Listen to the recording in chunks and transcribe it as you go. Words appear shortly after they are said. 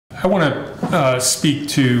I want to speak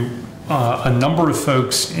to a number of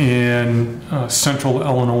folks in central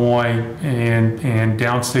Illinois and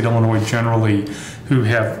downstate Illinois generally who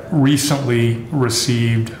have recently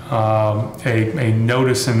received a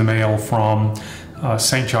notice in the mail from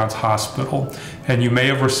St. John's Hospital. And you may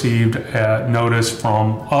have received a notice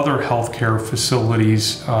from other healthcare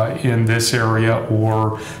facilities in this area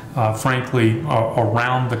or frankly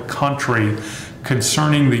around the country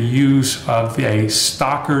concerning the use of a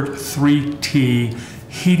Stockart 3T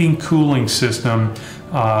heating cooling system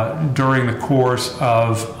during the course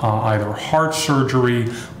of either heart surgery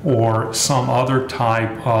or some other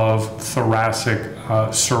type of thoracic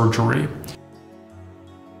surgery.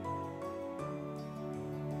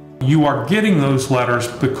 You are getting those letters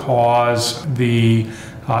because the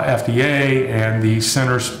FDA and the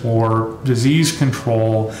Centers for Disease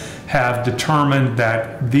Control have determined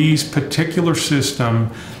that these particular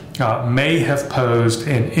systems may have posed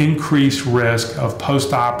an increased risk of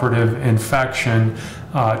postoperative infection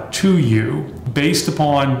to you. Based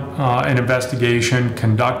upon an investigation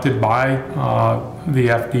conducted by the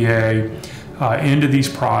FDA into these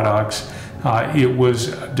products, it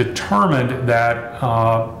was determined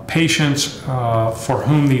that patients for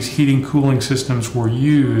whom these heating cooling systems were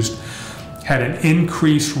used had an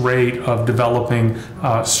increased rate of developing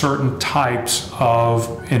certain types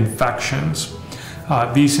of infections.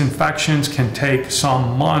 These infections can take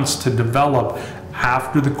some months to develop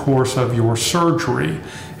after the course of your surgery.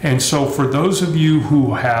 And so for those of you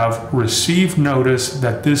who have received notice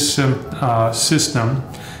that this system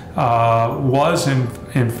was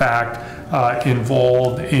in fact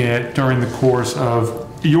involved during the course of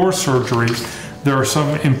your surgery, there are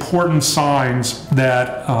some important signs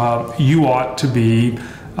that you ought to be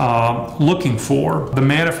looking for. The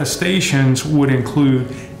manifestations would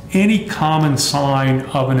include any common sign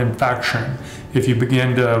of an infection. If you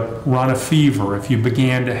begin to run a fever, if you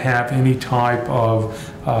began to have any type of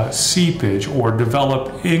seepage or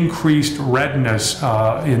develop increased redness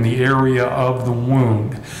in the area of the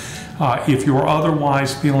wound, if you're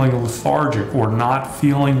otherwise feeling lethargic or not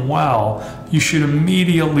feeling well, you should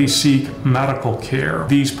immediately seek medical care.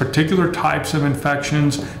 These particular types of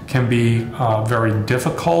infections can be very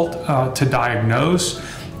difficult to diagnose,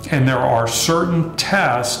 and there are certain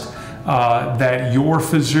tests that your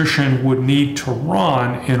physician would need to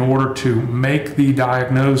run in order to make the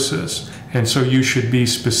diagnosis. And so you should be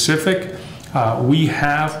specific. We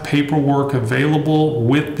have paperwork available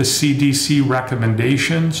with the CDC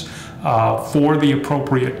recommendations for the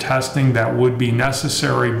appropriate testing that would be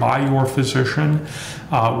necessary by your physician.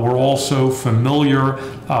 We're also familiar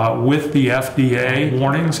with the FDA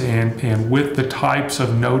warnings and with the types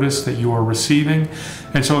of notice that you are receiving.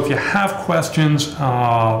 And so if you have questions,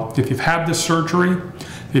 if you've had this surgery,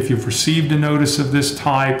 if you've received a notice of this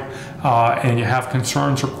type, and you have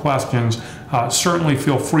concerns or questions, certainly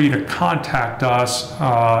feel free to contact us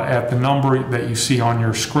at the number that you see on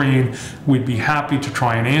your screen. We'd be happy to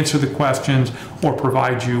try and answer the questions or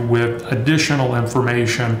provide you with additional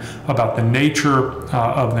information about the nature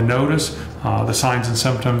of the notice, the signs and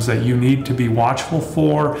symptoms that you need to be watchful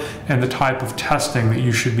for, and the type of testing that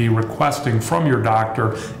you should be requesting from your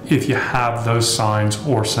doctor if you have those signs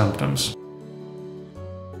or symptoms.